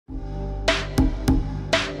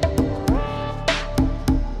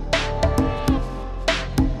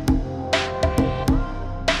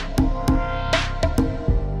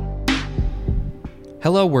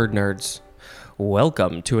Hello, word nerds.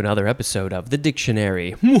 Welcome to another episode of The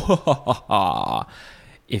Dictionary.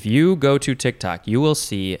 If you go to TikTok, you will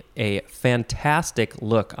see a fantastic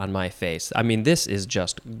look on my face. I mean, this is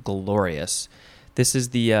just glorious. This is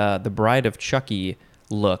the Bride of Chucky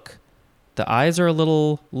look. The eyes are a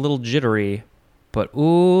little jittery, but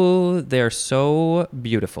ooh, they're so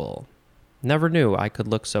beautiful. Never knew I could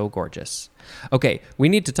look so gorgeous. Okay, we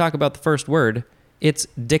need to talk about the first word. It's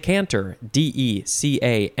decanter, D-E-C-A-N-T-R.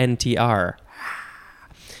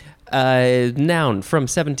 Noun from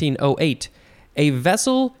 1708. A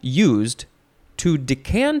vessel used to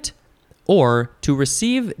decant or to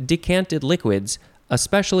receive decanted liquids,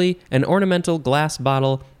 especially an ornamental glass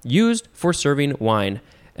bottle used for serving wine.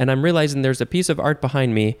 And I'm realizing there's a piece of art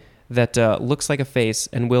behind me that looks like a face,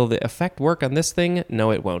 and will the effect work on this thing?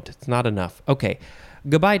 No, it won't. It's not enough. Okay,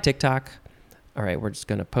 goodbye, TikTok. All right, we're just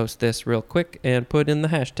going to post this real quick and put in the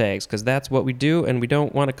hashtags, because that's what we do, and we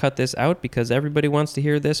don't want to cut this out because everybody wants to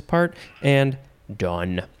hear this part, and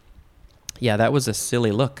done. Yeah, that was a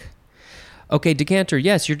silly look. Okay, decanter,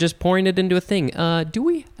 yes, you're just pouring it into a thing. Do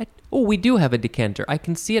we? We do have a decanter. I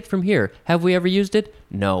can see it from here. Have we ever used it?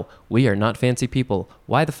 No, we are not fancy people.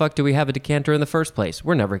 Why the fuck do we have a decanter in the first place?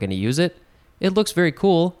 We're never going to use it. It looks very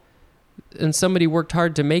cool, and somebody worked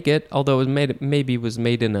hard to make it, although maybe it was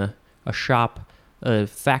made in a shop, a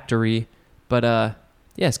factory, but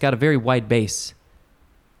yeah, it's got a very wide base.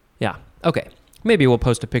 Yeah, okay. Maybe we'll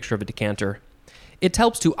post a picture of a decanter. It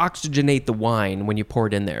helps to oxygenate the wine when you pour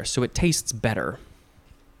it in there, so it tastes better.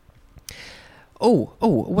 Oh,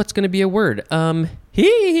 what's going to be a word?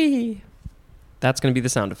 Hee. That's going to be the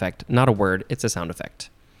sound effect. Not a word, it's a sound effect.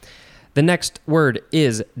 The next word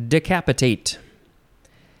is decapitate.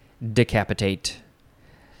 Decapitate.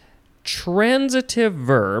 Transitive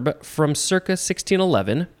verb from circa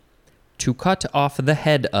 1611, to cut off the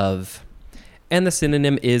head of. And the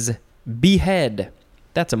synonym is behead.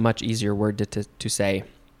 That's a much easier word to say.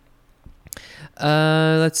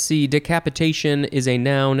 Let's see. Decapitation is a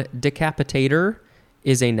noun. Decapitator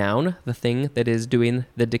is a noun, the thing that is doing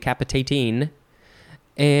the decapitating.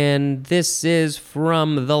 And this is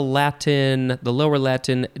from the lower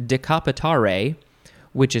Latin decapitare,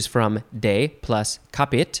 which is from de plus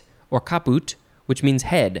capit, or caput, which means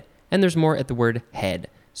head, and there's more at the word head.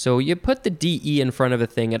 So you put the DE in front of a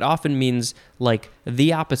thing, it often means like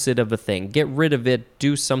the opposite of a thing. Get rid of it,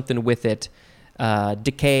 do something with it,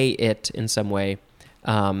 decay it in some way.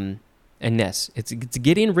 And yes, it's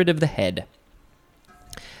getting rid of the head.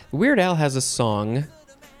 Weird Al has a song,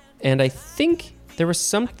 and I think there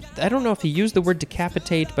was I don't know if he used the word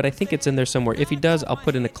decapitate, but I think it's in there somewhere. If he does, I'll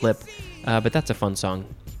put in a clip, but that's a fun song.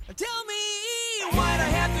 Tell me, why'd I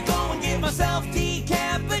have to go and get myself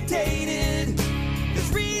decapitated? This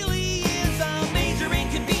really is a major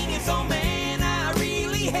inconvenience, oh man, I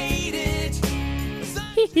really hate it.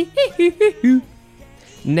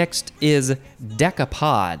 Next is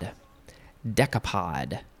decapod.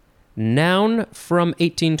 Decapod. Noun from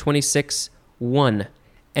 1826. 1.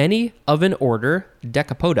 Any of an order,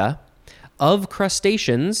 decapoda, of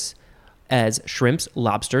crustaceans, as shrimps,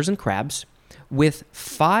 lobsters, and crabs, with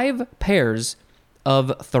 5 pairs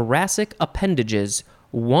of thoracic appendages,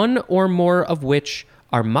 one or more of which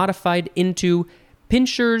are modified into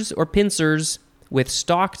pinchers or pincers with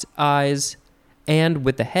stalked eyes, and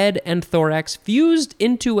with the head and thorax fused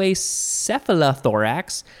into a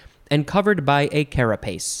cephalothorax and covered by a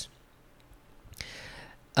carapace.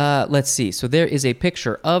 Let's see. So there is a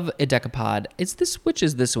picture of a decapod. Which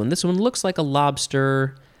is this one? This one looks like a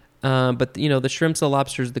lobster. But, the shrimps, the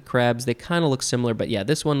lobsters, the crabs, they kind of look similar. But, yeah,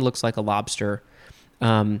 this one looks like a lobster.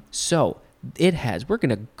 So we're going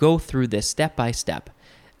to go through this step by step.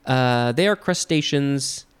 They are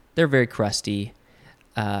crustaceans. They're very crusty.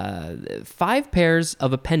 5 pairs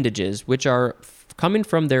of appendages, which are coming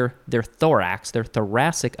from their thorax, their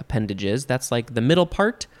thoracic appendages. That's like the middle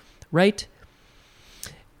part, right?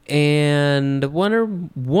 And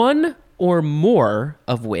one or more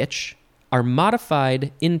of which are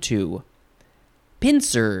modified into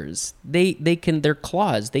pincers. They're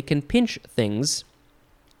claws. They can pinch things.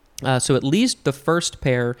 So at least the first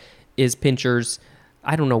pair is pinchers.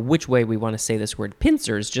 I don't know which way we want to say this word.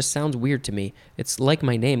 Pincers just sounds weird to me. It's like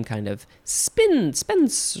my name, kind of.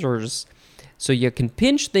 Spencers. So you can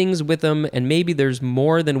pinch things with them, and maybe there's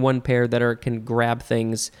more than one pair that can grab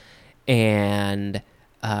things. And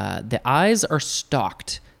the eyes are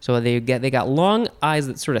stalked. So they got long eyes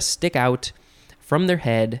that sort of stick out from their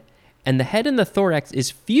head, and the head and the thorax is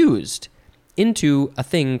fused into a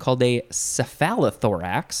thing called a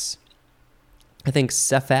cephalothorax. I think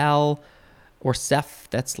cephal or ceph,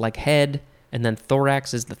 that's like head. and then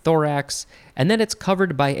thorax is the thorax, and then it's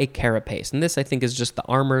covered by a carapace. And this, I think, is just the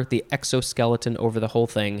armor, the exoskeleton over the whole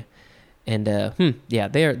thing. And yeah,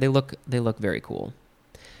 they look very cool.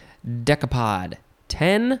 Decapod,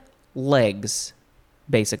 10 legs,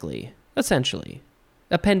 basically, essentially.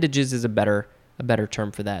 Appendages is a better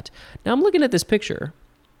term for that. Now I'm looking at this picture.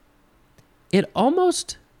 It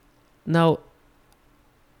almost now.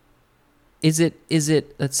 Is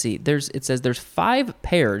it? Let's see. It says there's 5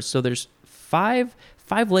 pairs, so there's five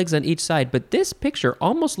legs on each side. But this picture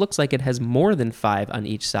almost looks like it has more than 5 on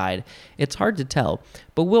each side. It's hard to tell,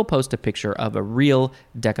 but we'll post a picture of a real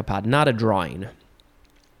decapod, not a drawing.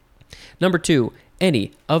 Number 2,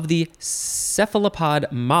 any of the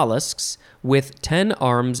cephalopod mollusks with 10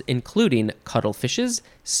 arms, including cuttlefishes,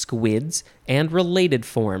 squids, and related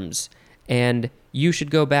forms. And you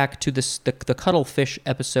should go back to the cuttlefish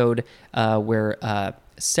episode where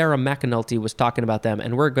Sarah McAnulty was talking about them,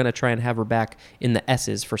 and we're going to try and have her back in the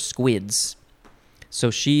S's for squids.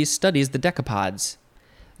 So she studies the decapods.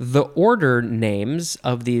 The order names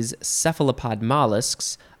of these cephalopod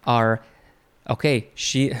mollusks are... Okay,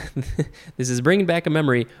 this is bringing back a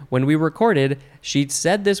memory. When we recorded, she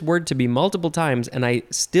said this word to me multiple times, and I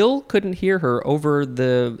still couldn't hear her over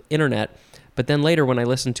the internet. But then later, when I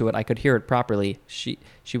listened to it, I could hear it properly. She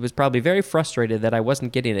was probably very frustrated that I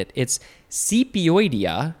wasn't getting it. It's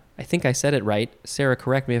Sepioidea. I think I said it right. Sarah,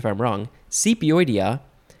 correct me if I'm wrong. Sepioidea.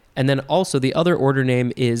 And then also the other order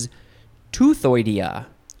name is Teuthoidea.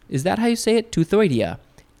 Is that how you say it? Teuthoidea.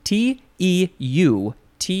 T-E-U-T-H.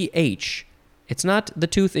 It's not the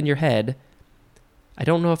tooth in your head. I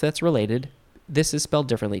don't know if that's related. This is spelled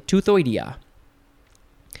differently. Teuthoidea.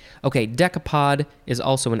 Okay, decapod is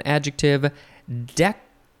also an adjective. Decapodin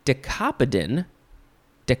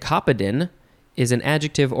is an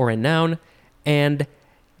adjective or a noun. And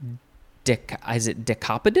is it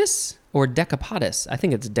decapodus or decapodus? I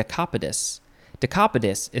think it's decapodus.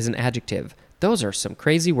 Decapodus is an adjective. Those are some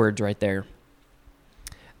crazy words right there.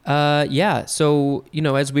 Yeah, so,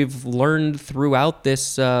 as we've learned throughout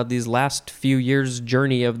this these last few years'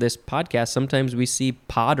 journey of this podcast, sometimes we see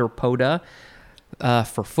pod or poda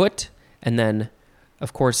for foot, and then,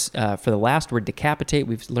 of course, for the last word, decapitate,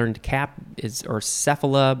 we've learned cap or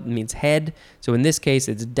cephala means head. So in this case,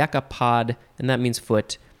 it's decapod, and that means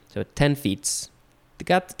foot. So 10 feet. They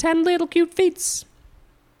got the 10 little cute feet.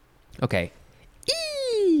 Okay.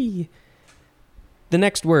 Eee! The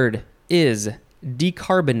next word is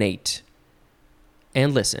decarbonate.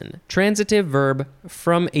 And listen, transitive verb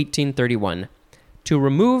from 1831. To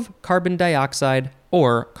remove carbon dioxide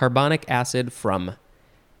or carbonic acid from.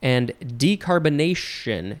 And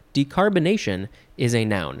decarbonation is a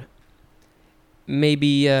noun.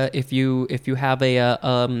 Maybe if you have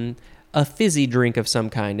a fizzy drink of some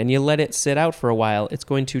kind and you let it sit out for a while, it's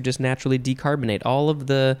going to just naturally decarbonate. All of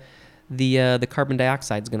the carbon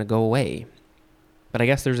dioxide is going to go away. But I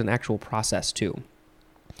guess there's an actual process too.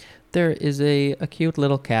 There is a cute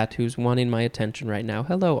little cat who's wanting my attention right now.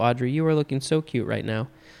 Hello, Audrey. You are looking so cute right now.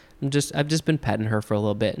 I've just been petting her for a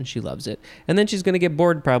little bit, and she loves it. And then she's going to get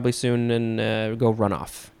bored probably soon and go run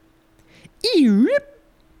off.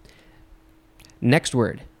 Next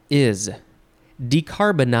word is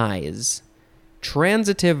decarbonize.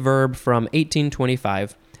 Transitive verb from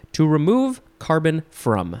 1825. To remove carbon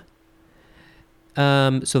from.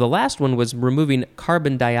 So the last one was removing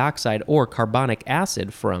carbon dioxide or carbonic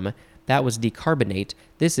acid from. That was decarbonate.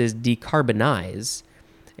 This is decarbonize.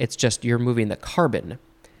 It's just you're moving the carbon.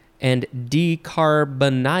 And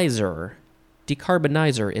decarbonizer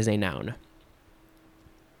is a noun.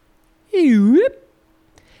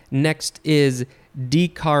 Next is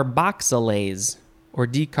decarboxylase or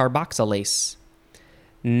decarboxylase.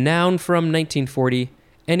 Noun from 1940.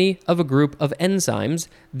 Any of a group of enzymes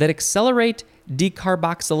that accelerate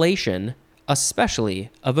decarboxylation,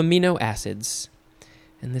 especially of amino acids.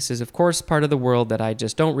 And this is, of course, part of the world that I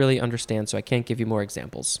just don't really understand, so I can't give you more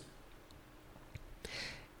examples.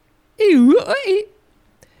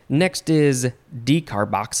 Next is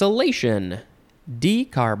decarboxylation.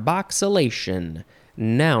 Decarboxylation.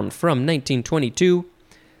 Noun from 1922.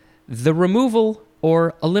 The removal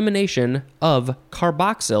or elimination of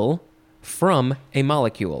carboxyl from a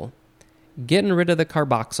molecule. Getting rid of the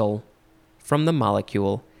carboxyl from the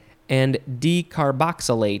molecule. And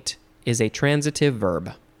decarboxylate is a transitive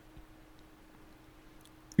verb.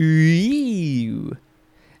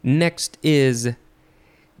 Next is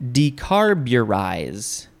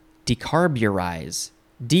decarburize. Decarburize.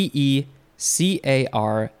 D-E-C-A-R-B-U-R-I-Z-E.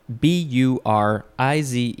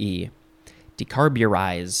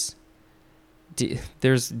 Decarburize.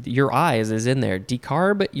 There's your eyes is in there.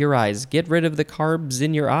 Decarburize. Get rid of the carbs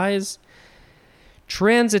in your eyes.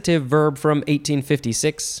 transitive verb from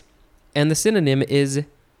 1856, and the synonym is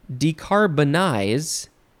decarbonize.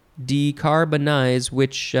 Decarbonize,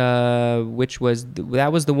 which was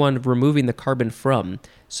that was the one of removing the carbon from.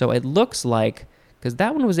 So it looks like, because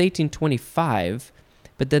that one was 1825,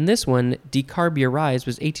 but then this one, decarburize,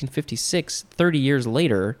 was 1856, 30 years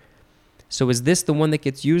later. So is this the one that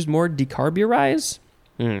gets used more, decarburize?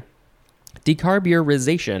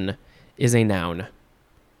 Decarburization is a noun.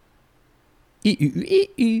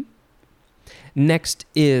 Next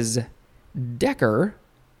is decker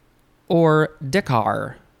or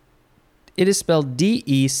decar. It is spelled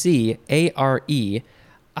D-E-C-A-R-E.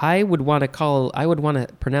 I would want to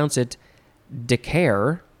pronounce it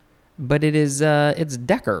decare, but it's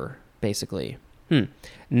decker, basically.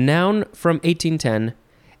 Noun from 1810,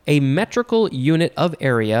 a metrical unit of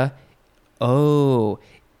area,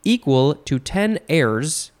 equal to 10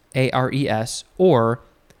 ares, A-R-E-S, or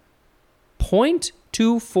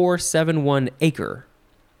 0.2471 acre.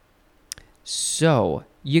 So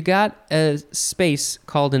you got a space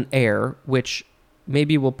called an air, which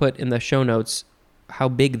maybe we'll put in the show notes how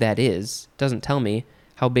big that is. Doesn't tell me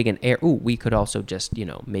how big an air. Ooh, we could also just,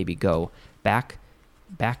 maybe go back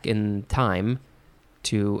in time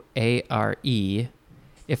to A-R-E.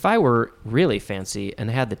 If I were really fancy and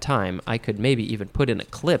had the time, I could maybe even put in a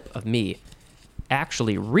clip of me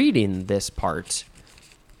actually reading this part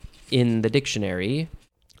in the dictionary.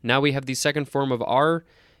 Now we have the second form of R.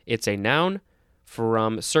 It's a noun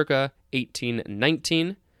from circa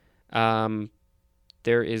 1819.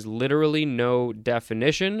 There is literally no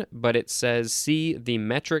definition, but it says, see the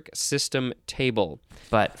metric system table.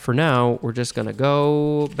 But for now, we're just going to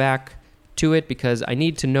go back to it because I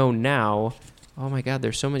need to know now. Oh my God,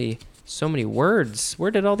 there's so many words. Where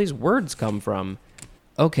did all these words come from?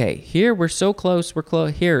 Okay, here we're so close. We're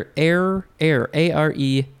close. Here, air,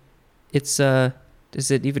 A-R-E. It's,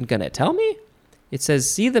 is it even going to tell me? It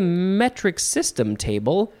says, see the metric system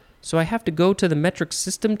table. So I have to go to the metric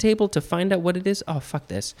system table to find out what it is? Oh, fuck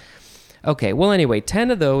this. Okay, well, anyway,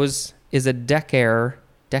 10 of those is a decare,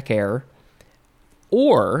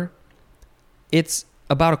 or it's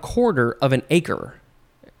about a quarter of an acre.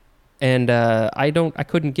 And I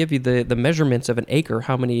couldn't give you the measurements of an acre,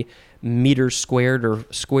 how many meters squared or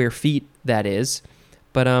square feet that is.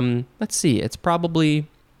 But let's see, it's probably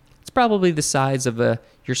the size of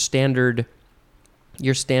your standard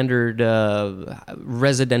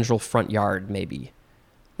residential front yard, maybe.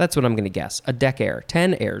 That's what I'm going to guess. A decare.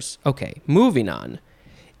 10 airs. Okay, moving on.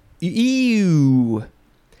 Ew.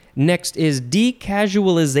 Next is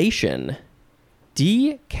decasualization.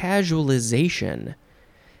 Decasualization.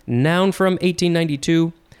 Noun from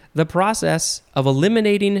 1892. The process of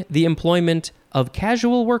eliminating the employment of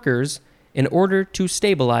casual workers in order to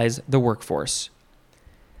stabilize the workforce.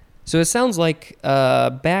 So it sounds like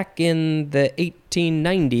back in the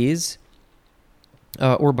 1890s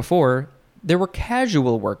or before, there were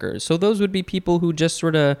casual workers. So those would be people who just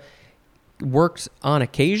sort of worked on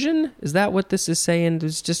occasion. Is that what this is saying?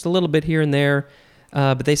 There's just a little bit here and there.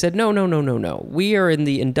 But they said, no. We are in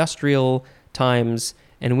the industrial times,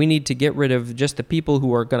 and we need to get rid of just the people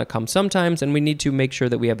who are going to come sometimes, and we need to make sure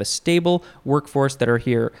that we have a stable workforce that are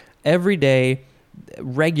here every day,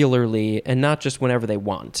 regularly, and not just whenever they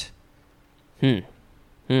want.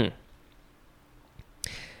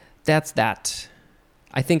 That's that.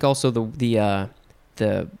 I think also the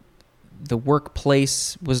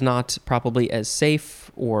workplace was not probably as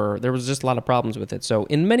safe, or there was just a lot of problems with it. So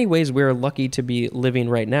in many ways, we're lucky to be living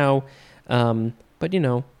right now. But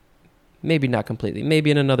maybe not completely.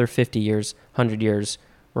 Maybe in another 50 years, 100 years,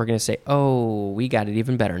 we're going to say, oh, we got it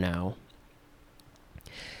even better now.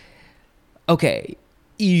 Okay.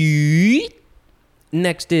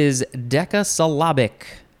 Next is decasyllabic,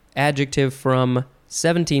 adjective from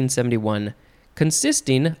 1771,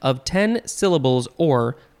 consisting of 10 syllables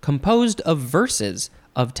or composed of verses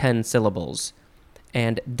of 10 syllables.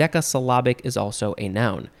 And decasyllabic is also a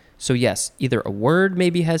noun. So yes, either a word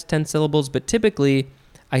maybe has 10 syllables, but typically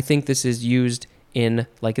I think this is used in,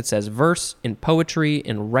 like it says, verse, in poetry,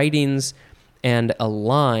 in writings, and a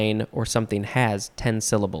line or something has 10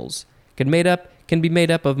 syllables. Can be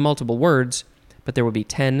made up of multiple words, but there will be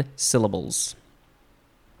 10 syllables.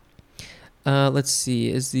 Let's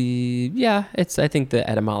see, I think the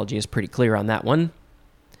etymology is pretty clear on that one.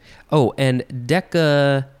 Oh, and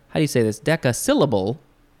how do you say this? Decasyllable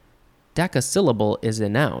is a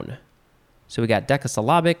noun. So we got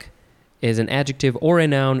decasyllabic is an adjective or a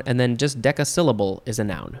noun, and then just decasyllable is a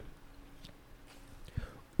noun.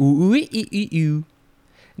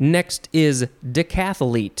 Next is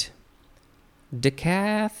decathlete.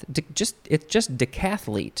 It's just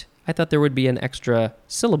decathlete. I thought there would be an extra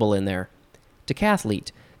syllable in there.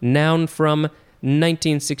 Decathlete, noun from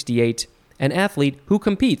 1968, an athlete who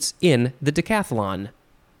competes in the decathlon.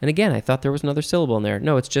 And again, I thought there was another syllable in there.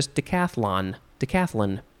 No, it's just decathlon.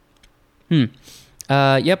 Decathlon.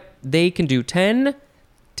 Yep, they can do 10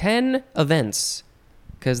 events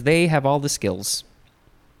because they have all the skills.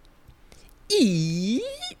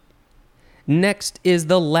 Next is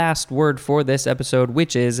the last word for this episode,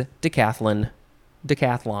 which is decathlon.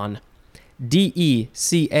 Decathlon.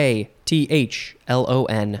 Decathlon.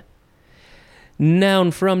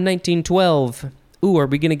 Noun from 1912. Ooh, are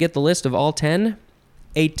we going to get the list of all 10?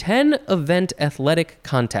 A 10-event athletic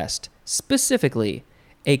contest, specifically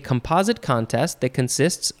a composite contest that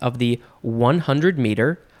consists of the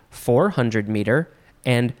 100-meter, 400-meter,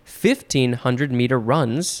 and 1,500-meter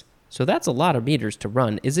runs. So that's a lot of meters to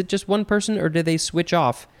run. Is it just one person, or do they switch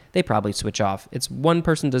off? They probably switch off. It's one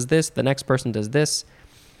person does this, the next person does this,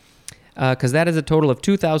 because that is a total of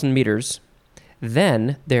 2,000 meters.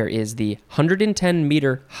 Then there is the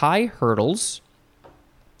 110-meter high hurdles,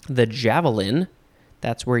 the javelin,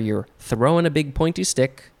 that's where you're throwing a big pointy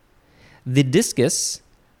stick, the discus,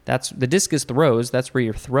 that's the discus throws, that's where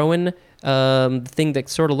you're throwing the thing that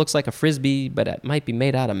sort of looks like a frisbee, but it might be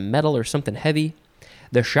made out of metal or something heavy,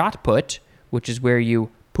 the shot put, which is where you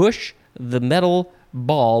push the metal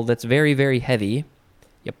ball that's very, very heavy,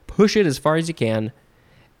 you push it as far as you can,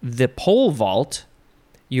 the pole vault,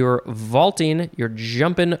 you're vaulting, you're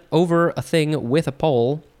jumping over a thing with a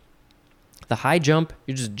pole. The high jump,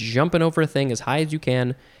 you're just jumping over a thing as high as you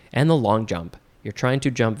can. And the long jump, you're trying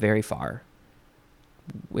to jump very far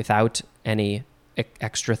without any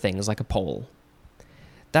extra things like a pole.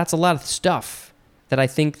 That's a lot of stuff that I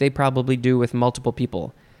think they probably do with multiple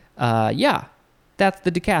people. Yeah, that's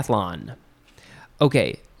the decathlon.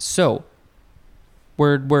 Okay, so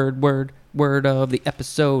word of the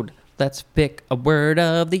episode. Let's pick a word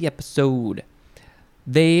of the episode.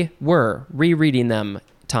 They were, rereading them,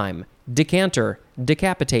 time. Decanter,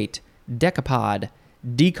 decapitate, decapod,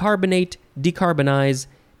 decarbonate, decarbonize,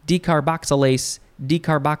 decarboxylase,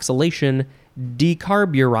 decarboxylation,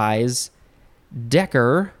 decarburize,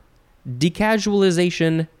 decker,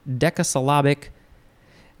 decasualization, decasyllabic,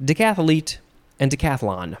 decathlete, and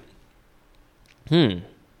decathlon.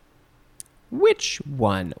 Which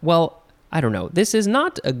one? Well, I don't know. This is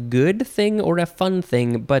not a good thing or a fun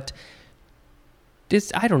thing, but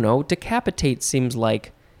this, I don't know. Decapitate seems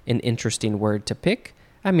like an interesting word to pick.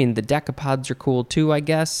 I mean, the decapods are cool too, I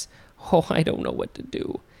guess. Oh, I don't know what to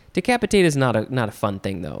do. Decapitate is not a fun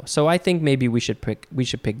thing though. So I think maybe we should pick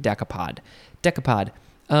decapod. Decapod.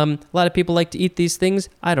 A lot of people like to eat these things.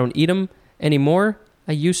 I don't eat them anymore.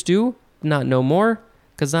 I used to, not no more,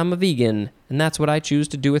 because I'm a vegan, and that's what I choose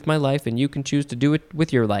to do with my life, and you can choose to do it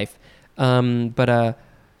with your life.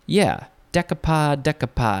 Yeah,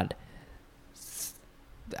 decapod.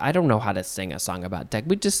 I don't know how to sing a song about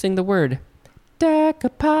we just sing the word.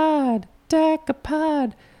 Decapod,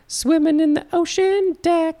 swimming in the ocean,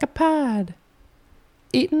 decapod.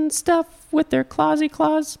 Eating stuff with their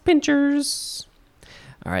claws pinchers.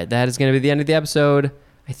 All right, that is going to be the end of the episode.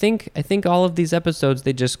 I think all of these episodes,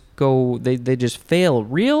 they just fail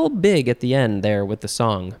real big at the end there with the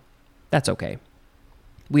song. That's okay.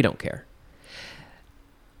 We don't care.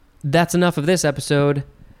 That's enough of this episode.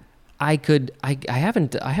 I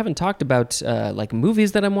haven't talked about like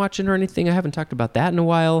movies that I'm watching or anything. I haven't talked about that in a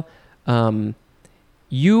while.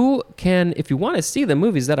 You can, if you want to see the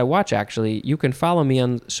movies that I watch, actually, you can follow me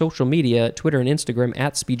on social media, Twitter and Instagram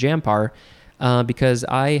 @SpeedJampar, because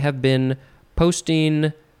I have been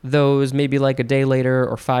posting those maybe like a day later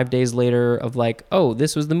or 5 days later of like, oh,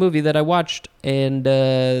 this was the movie that I watched, and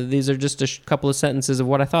these are just a couple of sentences of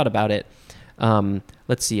what I thought about it.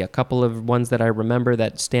 Let's see, a couple of ones that I remember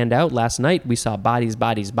that stand out. Last night we saw Bodies,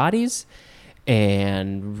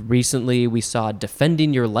 and recently we saw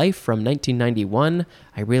Defending Your Life from 1991.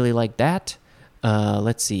 I really like that.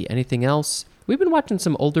 Let's see, anything else? We've been watching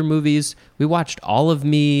some older movies. We watched All of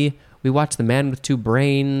Me. We watched The Man with Two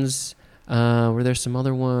Brains. Were there some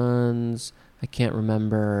other ones? I can't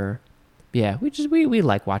remember. Yeah, we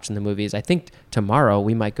like watching the movies. I think tomorrow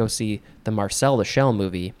we might go see the Marcel the Shell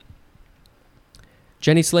movie.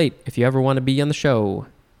 Jenny Slate, if you ever want to be on the show,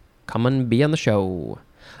 come and be on the show.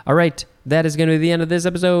 All right, that is going to be the end of this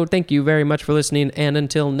episode. Thank you very much for listening, and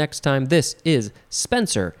until next time, this is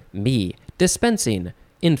Spencer, me, dispensing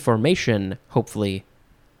information, hopefully.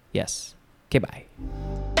 Yes. Okay, bye.